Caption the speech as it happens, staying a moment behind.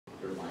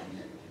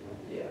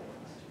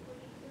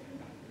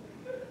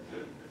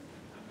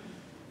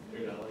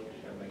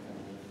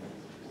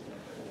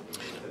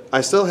I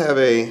still have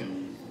a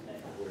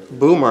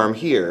boom arm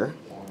here.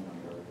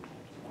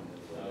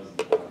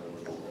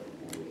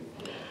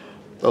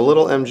 The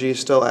little mg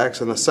still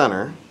acts in the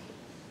center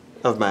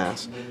of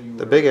mass.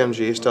 The big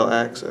mg still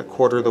acts a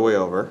quarter of the way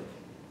over.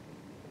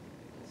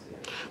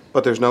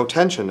 But there's no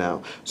tension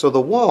now. So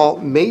the wall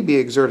may be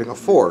exerting a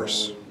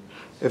force.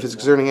 If it's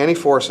exerting any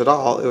force at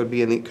all, it would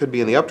be could be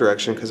in the up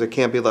direction because it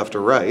can't be left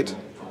or right.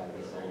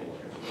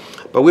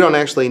 But we don't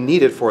actually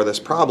need it for this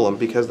problem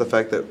because of the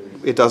fact that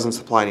it doesn't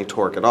supply any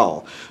torque at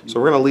all. So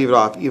we're going to leave it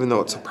off even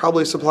though it's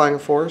probably supplying a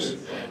force,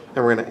 and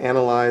we're going to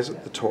analyze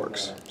the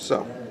torques.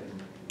 So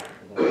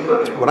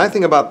when I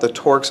think about the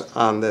torques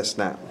on this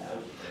now,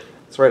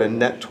 let's write a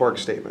net torque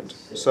statement.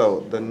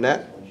 So the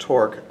net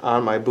torque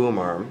on my boom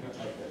arm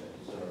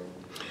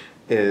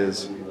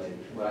is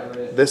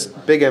this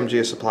big mg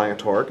is supplying a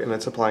torque, and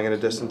it's supplying at a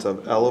distance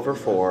of L over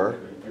 4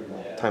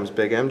 times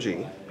big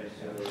mg.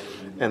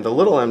 And the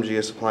little mg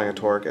is supplying a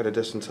torque at a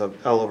distance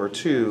of L over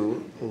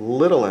 2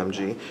 little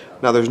mg.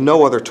 Now there's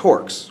no other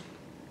torques.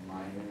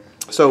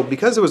 So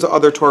because there was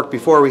other torque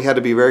before, we had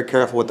to be very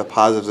careful with the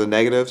positives and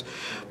negatives.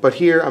 But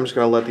here I'm just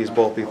going to let these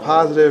both be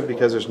positive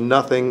because there's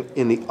nothing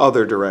in the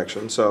other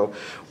direction. So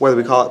whether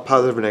we call it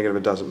positive or negative,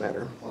 it doesn't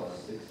matter.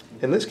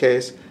 In this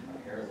case,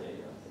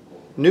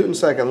 Newton's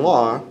second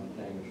law,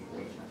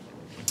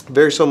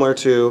 very similar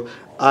to,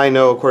 I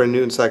know according to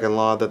Newton's second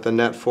law that the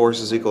net force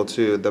is equal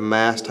to the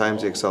mass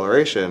times the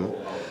acceleration.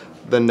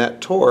 The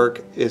net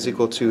torque is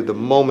equal to the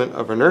moment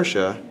of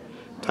inertia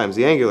times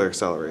the angular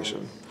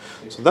acceleration.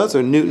 So those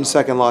are Newton's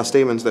second law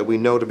statements that we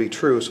know to be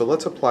true. So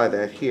let's apply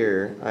that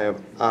here. I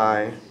have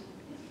I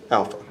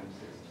alpha.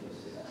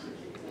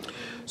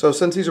 So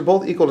since these are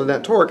both equal to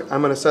net torque,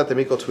 I'm going to set them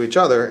equal to each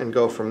other and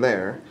go from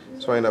there.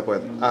 So I end up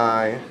with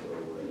I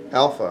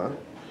alpha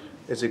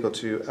is equal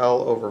to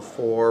L over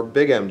 4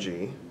 big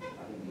mg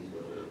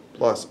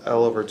plus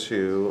L over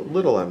 2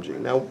 little mg.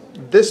 Now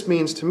this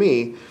means to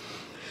me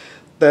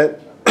that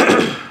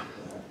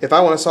if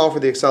I want to solve for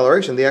the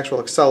acceleration, the actual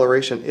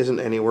acceleration isn't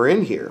anywhere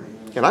in here.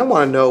 And I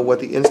want to know what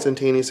the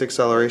instantaneous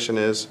acceleration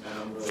is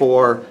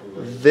for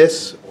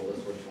this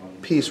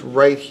piece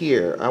right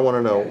here. I want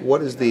to know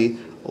what is the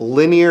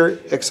linear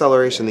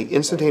acceleration, the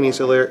instantaneous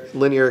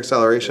linear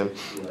acceleration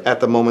at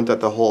the moment that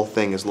the whole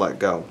thing is let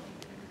go.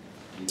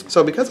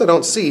 So because I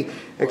don't see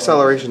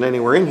acceleration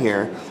anywhere in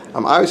here,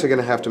 I'm obviously going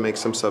to have to make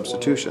some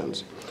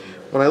substitutions.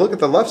 When I look at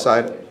the left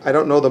side, I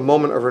don't know the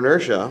moment of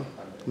inertia,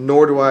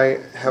 nor do I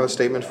have a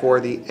statement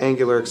for the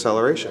angular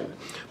acceleration.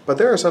 But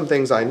there are some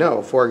things I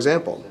know. For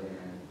example,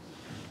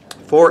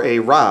 for a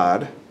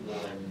rod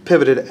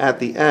pivoted at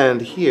the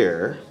end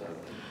here,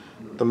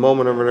 the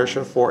moment of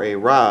inertia for a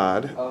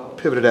rod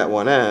pivoted at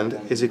one end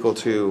is equal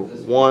to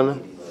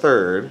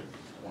 1/3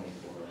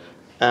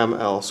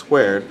 ml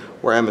squared,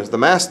 where m is the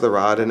mass of the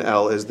rod and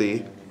L is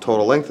the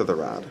total length of the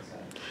rod.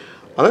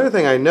 Another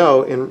thing I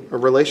know in a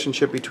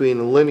relationship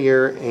between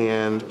linear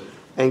and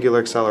angular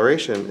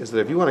acceleration is that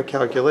if you want to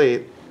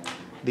calculate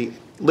the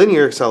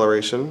linear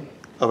acceleration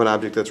of an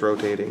object that's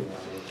rotating,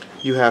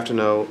 you have to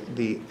know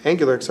the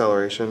angular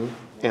acceleration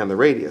and the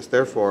radius.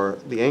 Therefore,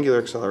 the angular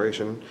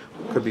acceleration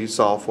could be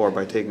solved for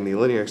by taking the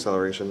linear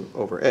acceleration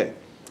over a,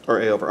 or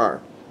a over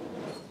r.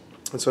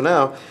 And so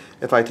now,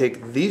 if I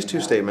take these two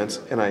statements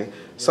and I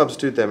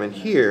substitute them in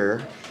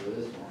here,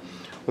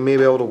 we may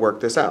be able to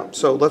work this out.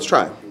 So let's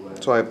try.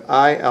 So I have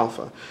I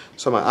alpha.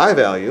 So my I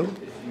value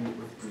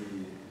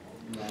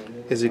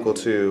is equal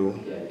to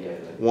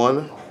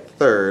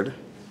 1/3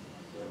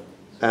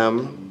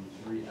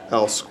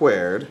 ml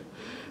squared.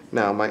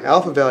 Now my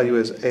alpha value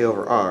is a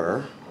over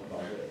r.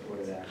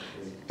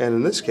 And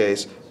in this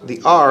case,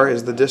 the r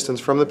is the distance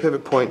from the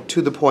pivot point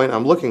to the point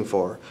I'm looking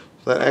for.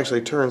 So that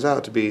actually turns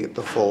out to be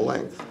the full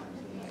length.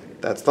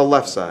 That's the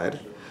left side.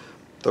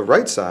 The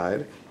right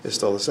side is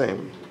still the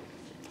same.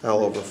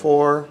 L over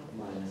 4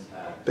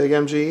 big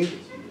mg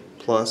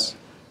plus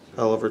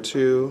L over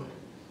 2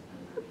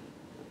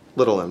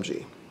 little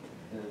mg.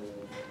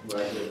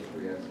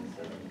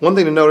 One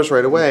thing to notice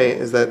right away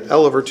is that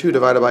L over 2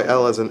 divided by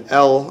L is an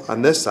L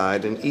on this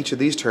side, and each of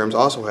these terms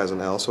also has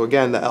an L. So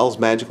again, the L's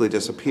magically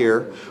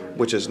disappear,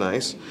 which is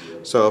nice.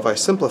 So if I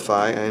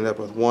simplify, I end up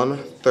with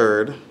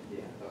 1/3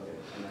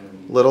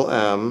 little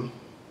m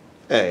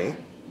A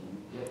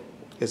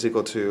is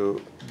equal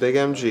to big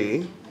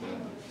mg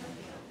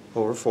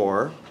over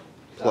 4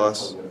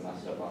 plus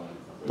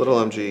little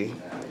mg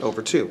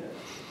over 2.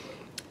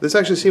 This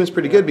actually seems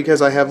pretty good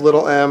because I have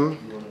little m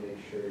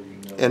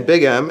and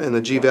big M, and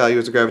the G value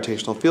is the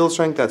gravitational field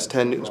strength. That's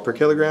 10 newtons per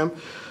kilogram.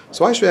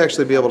 So I should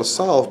actually be able to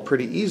solve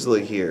pretty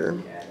easily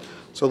here.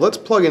 So let's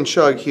plug and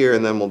chug here,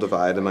 and then we'll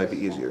divide. It might be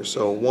easier.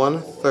 So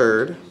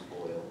 1/3,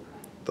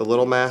 the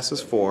little mass is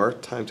 4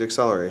 times the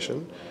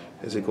acceleration,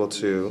 is equal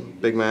to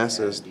big mass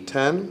is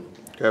 10,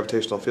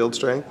 gravitational field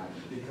strength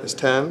is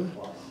 10,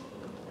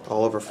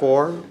 all over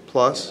 4,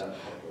 plus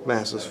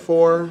mass is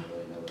 4,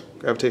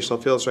 gravitational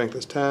field strength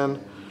is 10,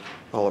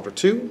 all over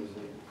 2.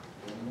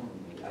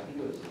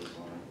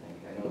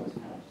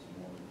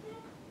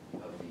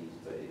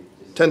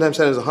 10 times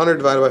 10 is 100,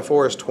 divided by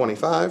 4 is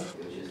 25,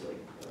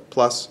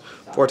 plus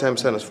 4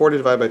 times 10 is 40,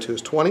 divided by 2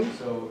 is 20.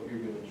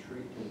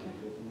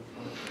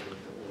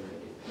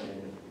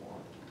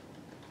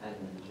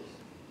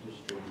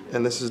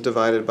 And this is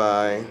divided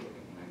by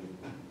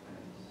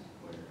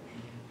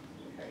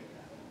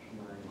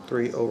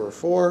 3 over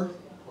 4.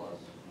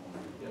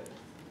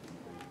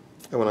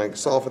 And when I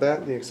solve for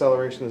that, the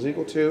acceleration is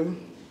equal to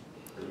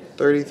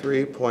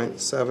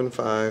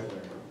 33.75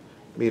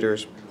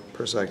 meters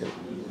per second.